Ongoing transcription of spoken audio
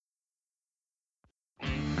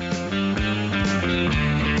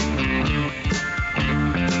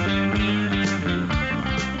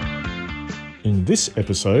On this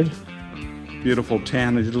episode, beautiful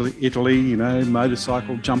town in Italy,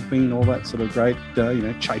 motorcycle jumping, all that sort of great,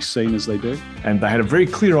 chase scene as they do. and they had a very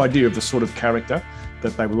clear idea of the sort of character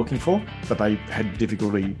that they were looking for, but they had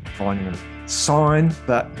difficulty finding them. Sign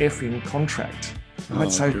the effing contract. Right? Oh,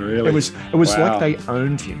 So really? it was Wow. like they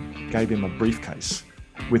owned him, gave him a briefcase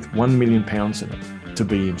with £1 million in it to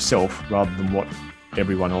be himself rather than what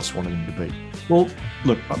everyone else wanted him to be. Well,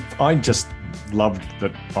 look, I just loved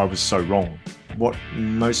that I was so wrong. What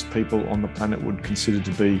most people on the planet would consider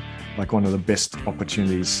to be like one of the best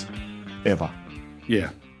opportunities ever.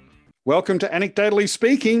 Yeah. Welcome to Anecdotally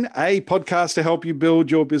Speaking, a podcast to help you build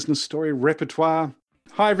your business story repertoire.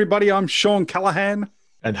 Hi, everybody. I'm Sean Callahan.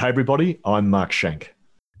 And hey, everybody, I'm Mark Shank.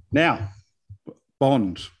 Now,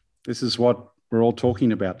 Bond. This is what we're all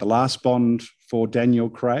talking about. The last Bond for Daniel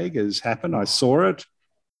Craig has happened. I saw it.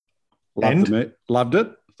 Loved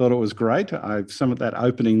it. Thought it was great. Some of that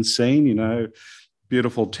opening scene,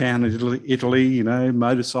 beautiful town in Italy,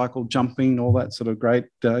 motorcycle jumping, all that sort of great,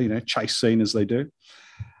 chase scene as they do.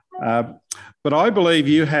 But I believe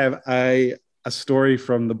you have a story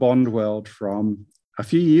from the Bond world from a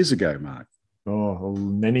few years ago, Mark. Oh,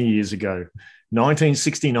 many years ago,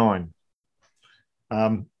 1969.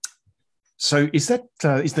 So is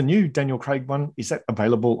the new Daniel Craig one, is that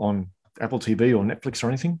available on Apple TV or Netflix or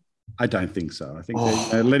anything? I don't think so. I think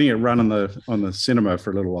they're letting it run on the cinema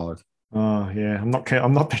for a little while. Oh, yeah. I'm not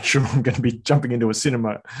that sure I'm going to be jumping into a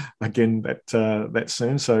cinema again that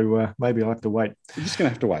soon. So maybe I'll have to wait. You're just going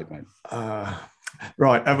to have to wait, mate.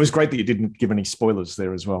 Right. It was great that you didn't give any spoilers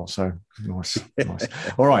there as well. So nice.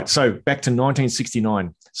 All right. So back to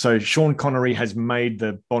 1969. So Sean Connery has made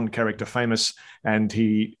the Bond character famous, and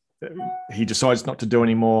he decides not to do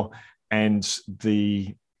anymore. And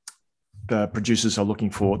the producers are looking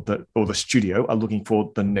for the studio are looking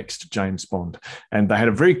for the next James Bond. And they had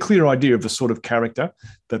a very clear idea of the sort of character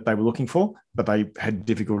that they were looking for, but they had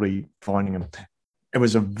difficulty finding him. It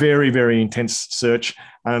was a very, very intense search.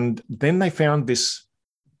 And then they found this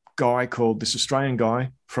Australian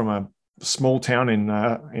guy from a small town in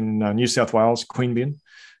New South Wales, Queanbeyan.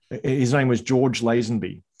 His name was George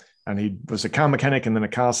Lazenby. And he was a car mechanic and then a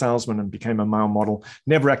car salesman and became a male model,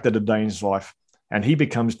 never acted a day in his life. And he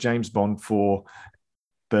becomes James Bond for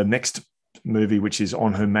the next movie, which is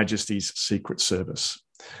On Her Majesty's Secret Service.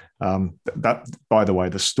 That, by the way,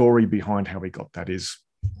 the story behind how he got that is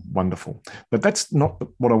wonderful. But that's not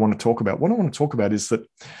what I want to talk about. What I want to talk about is that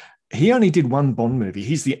he only did one Bond movie.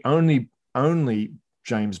 He's the only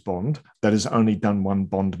James Bond that has only done one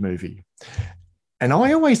Bond movie. And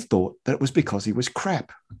I always thought that it was because he was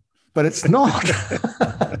crap. But it's not,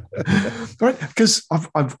 right? Because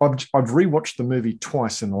I've rewatched the movie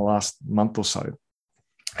twice in the last month or so,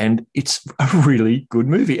 and it's a really good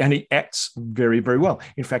movie, and he acts very, very well.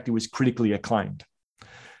 In fact, he was critically acclaimed.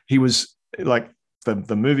 He was like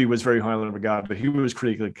the movie was very highly regarded, but he was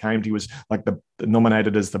critically acclaimed. He was like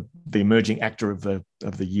nominated as the emerging actor of the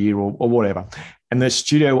year or whatever. And the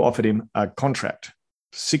studio offered him a contract,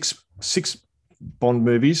 six Bond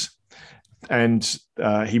movies. And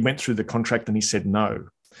he went through the contract and he said no.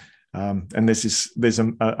 And there's a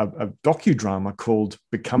docudrama called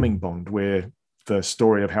Becoming Bond, where the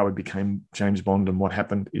story of how he became James Bond and what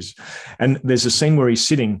happened is, and there's a scene where he's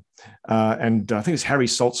sitting, and I think it's Harry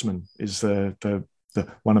Saltzman is the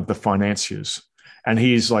one of the financiers, and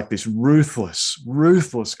he's like this ruthless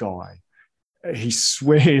guy. He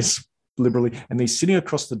swears liberally, and he's sitting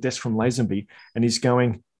across the desk from Lazenby, and he's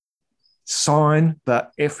going, sign the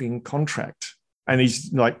effing contract. And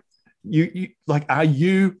he's like, you like, are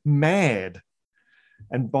you mad?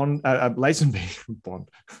 And Lazenby's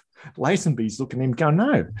looking at him going,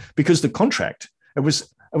 no, because the contract,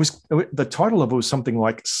 the title of it was something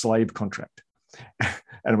like slave contract.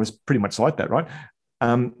 And it was pretty much like that, right?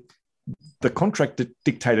 The contract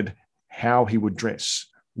dictated how he would dress,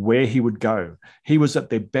 where he would go. He was at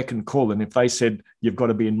their beck and call. And if they said, you've got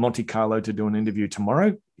to be in Monte Carlo to do an interview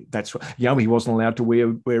tomorrow, that's what, he wasn't allowed to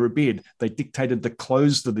wear a beard. They dictated the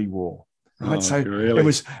clothes that he wore. Right. Oh, So really? it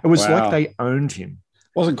was Wow. like they owned him.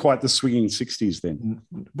 Wasn't quite the swinging 60s then.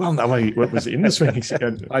 Well, no, it was in the swinging.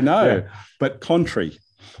 I know, Yeah. but contrary.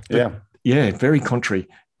 Yeah. Yeah, very contrary.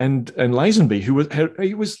 And Lazenby, he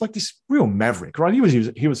was like this real maverick, right? He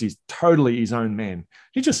was totally his own man.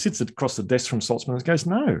 He just sits across the desk from Saltzman and goes,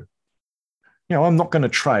 no, I'm not going to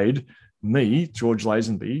trade me, George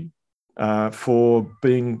Lazenby, for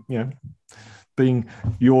being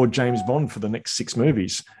your James Bond for the next 6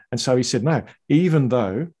 movies. And so he said no, even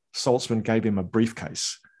though Saltzman gave him a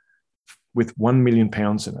briefcase with £1 million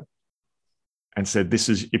in it and said,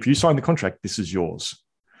 if you sign the contract, this is yours.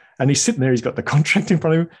 And he's sitting there, he's got the contract in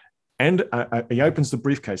front of him, And he opens the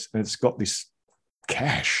briefcase and it's got this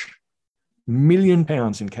cash, £1 million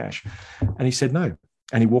in cash. And he said no.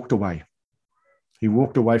 And he walked away. He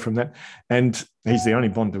walked away from that. And he's the only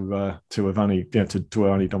Bond to have only, to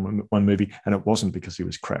only done one movie. And it wasn't because he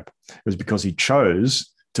was crap. It was because he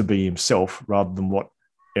chose to be himself rather than what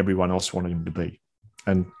everyone else wanted him to be.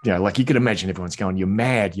 And, like you could imagine everyone's going, you're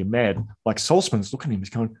mad, you're mad. Like Saltzman's looking at him, he's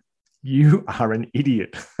going, you are an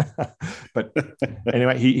idiot. But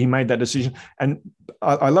anyway, he made that decision. And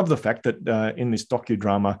I love the fact that in this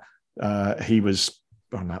docudrama, he was,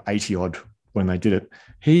 80 odd when they did it.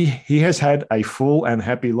 He has had a full and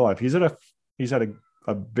happy life. He's had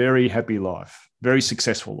a very happy life, very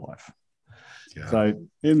successful life. Yeah. So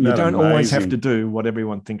you don't always have to do what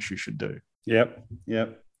everyone thinks you should do. Yep.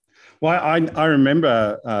 Well, I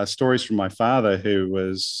remember stories from my father, who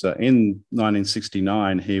was in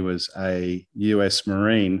 1969. He was a US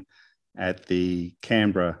Marine at the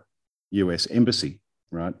Canberra US Embassy,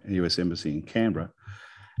 right? US Embassy in Canberra.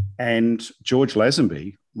 And George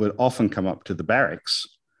Lazenby would often come up to the barracks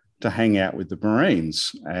to hang out with the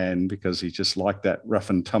Marines, and because he just liked that rough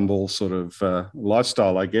and tumble sort of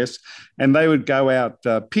lifestyle, I guess. And they would go out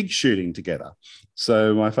pig shooting together.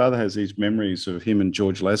 So my father has these memories of him and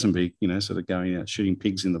George Lazenby, sort of going out shooting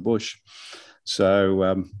pigs in the bush.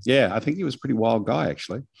 So, I think he was a pretty wild guy,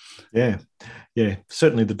 actually. Yeah.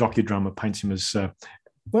 Certainly the docudrama paints him as,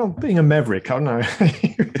 being a maverick. I don't know.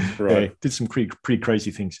 Right. Yeah, did some pretty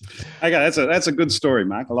crazy things. Okay, that's a good story,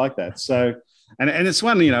 Mark. I like that. So, and it's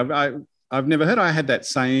one, I've never heard. I had that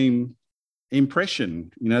same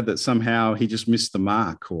impression, that somehow he just missed the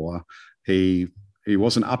mark, or he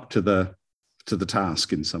wasn't up to the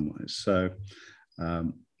task in some ways. So,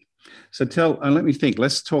 let me think.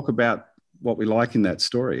 Let's talk about what we like in that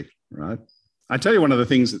story, right? I tell you, one of the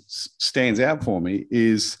things that stands out for me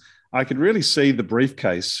is I could really see the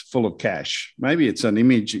briefcase full of cash. Maybe it's an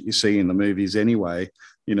image that you see in the movies anyway,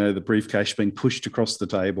 the briefcase being pushed across the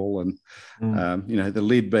table and, the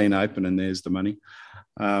lid being open and there's the money.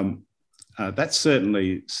 That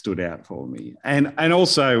certainly stood out for me. And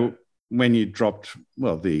also when you dropped,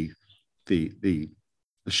 the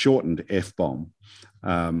shortened F-bomb,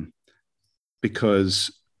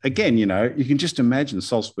 because again, you can just imagine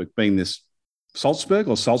Salzburg being this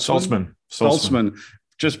Saltzman,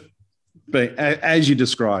 just being, as you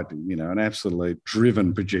described, an absolutely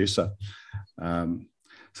driven producer.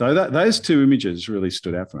 So those two images really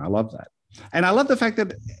stood out for me. I love that. And I love the fact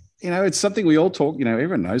that, it's something we all talk,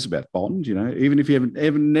 everyone knows about Bond, even if you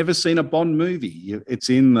haven't never seen a Bond movie, it's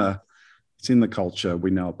in the culture.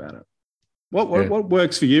 We know about it. What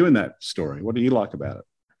works for you in that story? What do you like about it?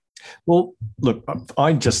 Well, look,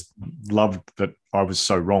 I just loved that I was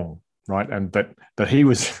so wrong, right? And that he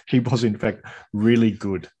was in fact really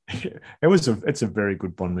good. It's a very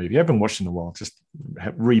good Bond movie. I haven't watched it in a while. Just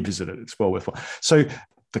revisit it. It's well worthwhile. So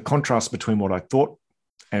the contrast between what I thought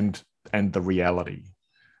and the reality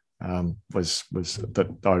was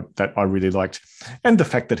that I really liked, and the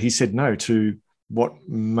fact that he said no to what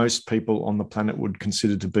most people on the planet would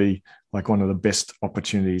consider to be like one of the best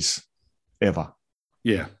opportunities ever.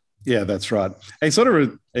 Yeah, that's right.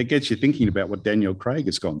 It gets you thinking about what Daniel Craig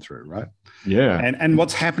has gone through, right? Yeah. And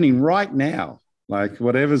what's happening right now, like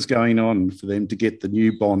whatever's going on for them to get the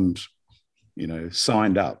new Bond,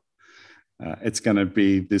 signed up. It's going to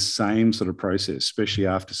be this same sort of process, especially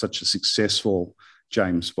after such a successful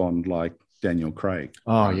James Bond like Daniel Craig.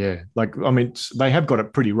 Oh, yeah. They have got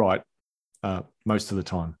it pretty right most of the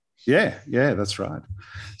time. Yeah, that's right.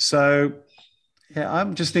 So,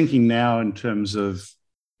 I'm just thinking now in terms of,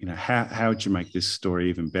 how would you make this story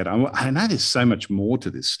even better? I know there's so much more to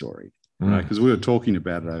this story, because we were talking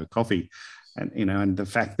about it over coffee, and and the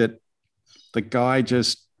fact that the guy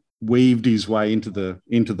just weaved his way into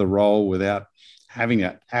the role without having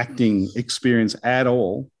an acting experience at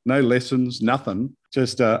all, no lessons, nothing,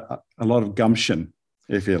 just a lot of gumption,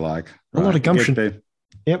 if you like. A lot of gumption.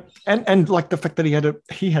 Yep, and like the fact that he had a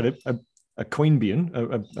Queanbeyan,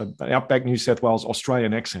 an outback New South Wales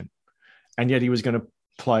Australian accent, and yet he was going to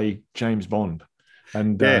play James Bond.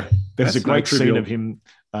 And there's a great scene of him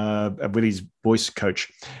with his voice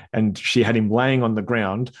coach, and she had him laying on the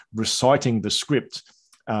ground reciting the script.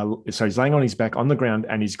 So he's laying on his back on the ground,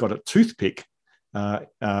 and he's got a toothpick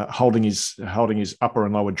holding his upper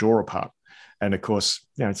and lower jaw apart. And of course,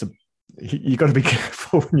 you got to be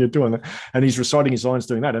careful when you're doing that. And he's reciting his lines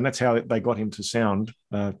doing that, and that's how they got him to sound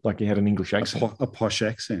like he had an English accent, a posh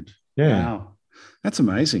accent. Yeah. Wow. That's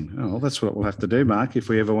amazing. Oh, well, that's what we'll have to do, Mark, if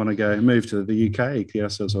we ever want to move to the UK, get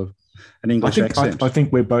ourselves an English accent. I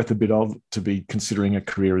think we're both a bit old to be considering a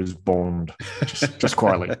career as Bond, just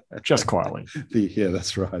quietly, just quietly. Yeah,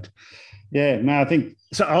 that's right. Yeah, no, I think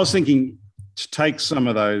so. I was thinking to take some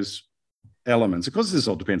of those elements, of course, this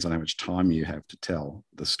all depends on how much time you have to tell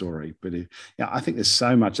the story. But I think there's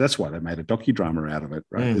so much. That's why they made a docudrama out of it,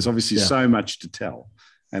 right? There's obviously so much to tell,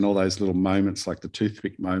 and all those little moments, like the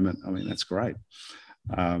toothpick moment. I mean, that's great.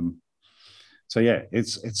 So yeah,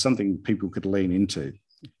 it's something people could lean into.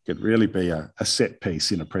 It could really be a set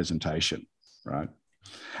piece in a presentation, right?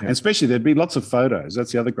 Yeah. And especially there'd be lots of photos.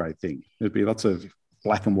 That's the other great thing. There'd be lots of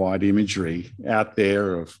black and white imagery out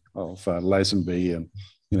there of Lazenby and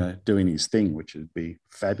doing his thing, which would be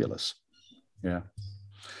fabulous. Yeah.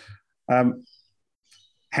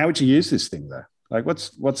 How would you use this thing though? Like,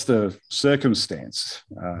 what's the circumstance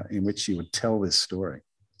in which you would tell this story?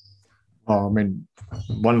 Oh, I mean,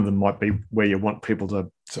 one of them might be where you want people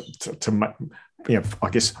to I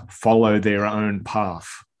guess, follow their own path.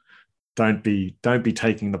 Don't be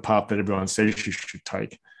taking the path that everyone says you should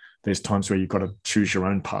take. There's times where you've got to choose your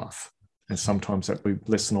own path, and sometimes that will be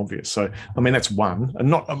less than obvious. So, I mean, that's one,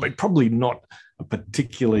 and probably not a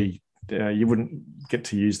particularly. You wouldn't get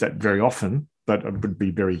to use that very often, but it would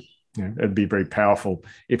be very, it'd be very powerful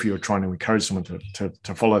if you were trying to encourage someone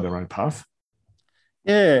to follow their own path.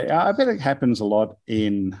 Yeah, I bet it happens a lot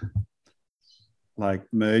in like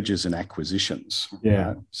mergers and acquisitions. Yeah.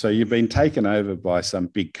 Right? So you've been taken over by some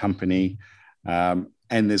big company, and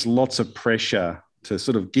there's lots of pressure to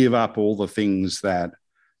sort of give up all the things that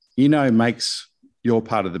makes your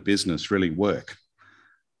part of the business really work.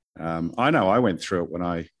 I know I went through it when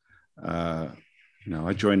I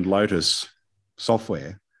joined Lotus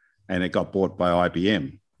Software, and it got bought by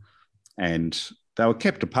IBM, and they were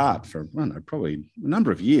kept apart for, I don't know, probably a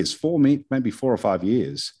number of years, maybe 4 or 5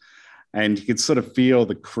 years. And you could sort of feel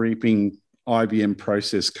the creeping IBM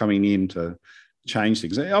process coming in to change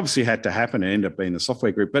things. It obviously had to happen and end up being the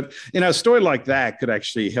software group. But, a story like that could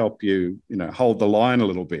actually help you, hold the line a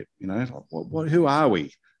little bit. Who are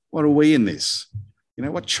we? What are we in this?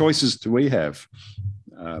 What choices do we have?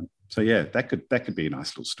 So, yeah, that could be a nice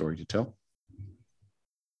little story to tell.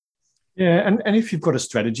 Yeah, and if you've got a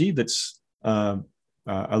strategy that's a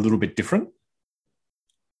little bit different.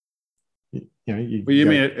 You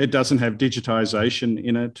mean it doesn't have digitization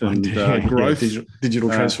in it and growth, digital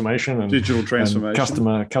transformation, and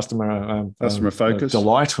customer focus,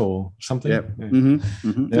 delight, or something. Yeah. Mm-hmm.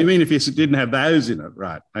 Mm-hmm. Yep. You mean if you didn't have those in it,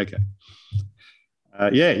 right? Okay.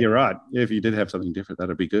 Yeah, you're right. Yeah, if you did have something different,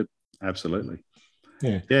 that'd be good. Absolutely.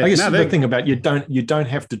 Yeah. I guess the thing about you don't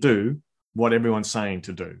have to do what everyone's saying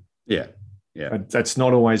to do. Yeah. Yeah. That's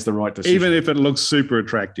not always the right decision. Even if it looks super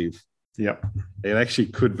attractive. Yep. It actually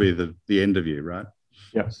could be the end of you, right?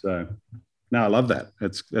 Yeah. So, no, I love that.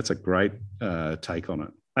 That's a great take on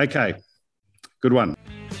it. Okay. Good one.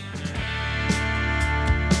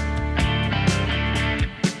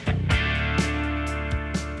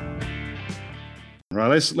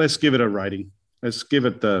 Right. Let's give it a rating. Let's give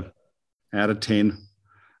it the out of 10.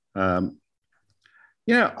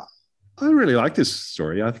 I really like this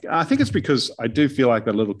story. I think it's because I do feel like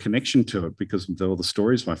a little connection to it because of all the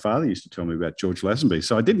stories my father used to tell me about George Lazenby.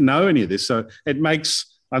 So I didn't know any of this. So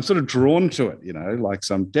I'm sort of drawn to it,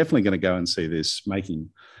 so I'm definitely going to go and see this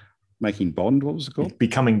Making Bond. What was it called?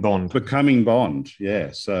 Becoming Bond. Becoming Bond.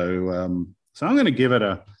 Yeah. So I'm going to give it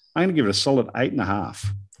a solid 8.5.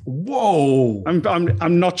 Whoa.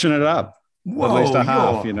 I'm notching it up. Whoa, at least a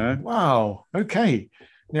half, Wow. Okay.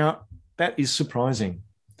 Now that is surprising.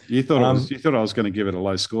 You thought I was going to give it a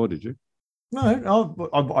low score, did you? No,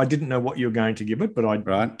 I didn't know what you were going to give it, but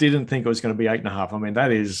I didn't think it was going to be 8.5. I mean,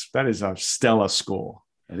 that is a stellar score.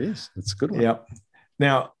 It is. It's a good one. Yeah.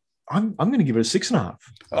 Now I'm going to give it a 6.5.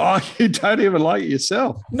 Oh, you don't even like it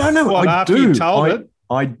yourself? No, I do. You told it?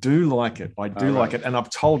 I do like it. I do like it, and I've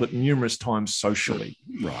told it numerous times socially.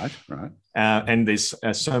 Right. And there's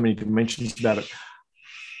so many dimensions about it.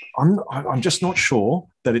 I'm just not sure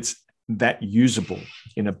that it's that usable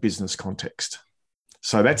in a business context.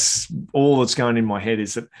 So that's all that's going in my head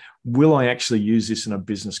is that will I actually use this in a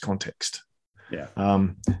business context? Yeah.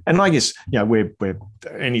 And I guess, we're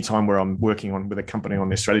anytime where I'm working with a company on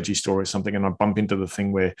their strategy story or something, and I bump into the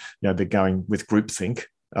thing where, they're going with groupthink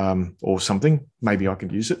or something, maybe I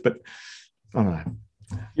could use it, but I don't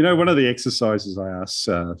know. One of the exercises I ask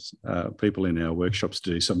people in our workshops to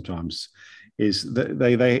do sometimes is that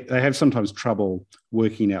they have sometimes trouble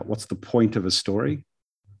working out what's the point of a story,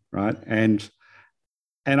 right? And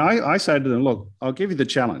I say to them, look, I'll give you the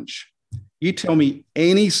challenge. You tell me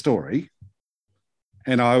any story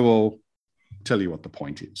and I will tell you what the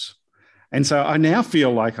point is. And so I now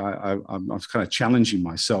feel like I'm kind of challenging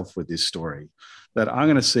myself with this story, that I'm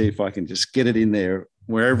going to see if I can just get it in there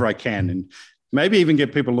wherever I can, and maybe even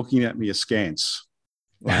get people looking at me askance.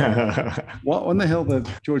 What in the hell the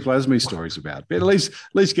George Lazenby story's about? But at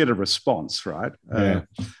least get a response, right? Yeah.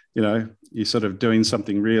 You're sort of doing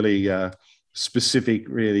something really specific,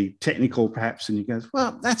 really technical, perhaps, and you go,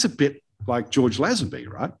 well, that's a bit like George Lazenby,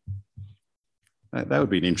 right? That would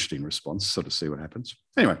be an interesting response, sort of see what happens.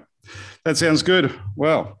 Anyway, that sounds good.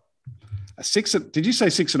 Well, did you say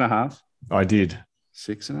 6.5? I did.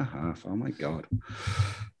 6.5. Oh, my God.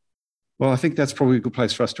 Well, I think that's probably a good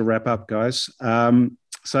place for us to wrap up, guys.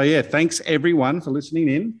 So, yeah, thanks, everyone, for listening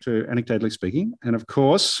in to Anecdotally Speaking. And, of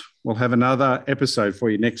course, we'll have another episode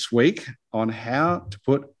for you next week on how to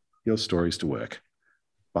put your stories to work.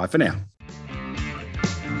 Bye for now.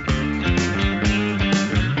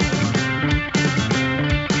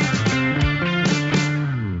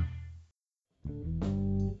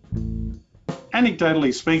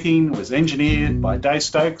 Anecdotally Speaking was engineered by Dave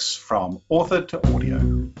Stokes from Author to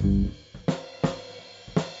Audio.